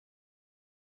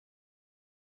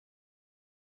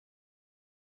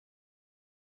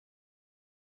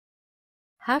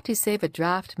How to save a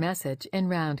draft message in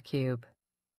Roundcube.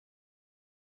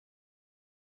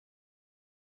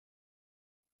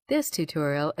 This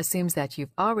tutorial assumes that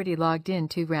you've already logged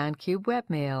into Roundcube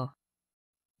webmail.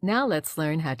 Now let's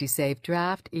learn how to save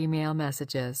draft email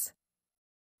messages.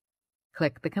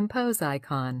 Click the Compose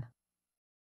icon.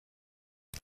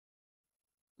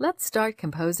 Let's start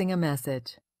composing a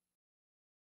message.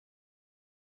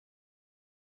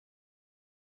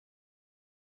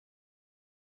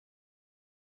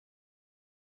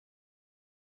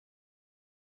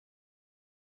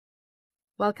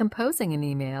 While composing an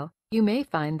email, you may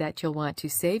find that you'll want to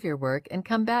save your work and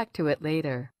come back to it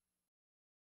later.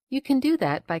 You can do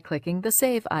that by clicking the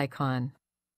Save icon.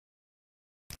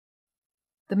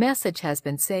 The message has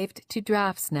been saved to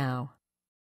Drafts now.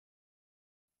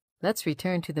 Let's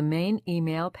return to the main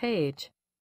email page.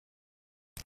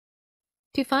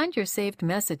 To find your saved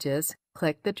messages,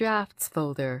 click the Drafts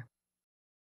folder.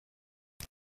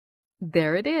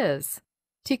 There it is!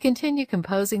 To continue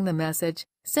composing the message,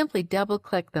 simply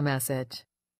double-click the message.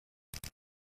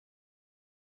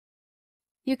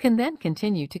 You can then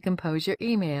continue to compose your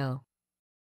email.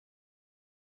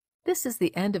 This is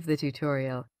the end of the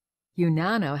tutorial. You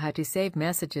now know how to save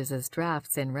messages as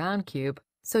drafts in Roundcube,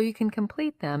 so you can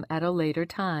complete them at a later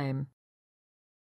time.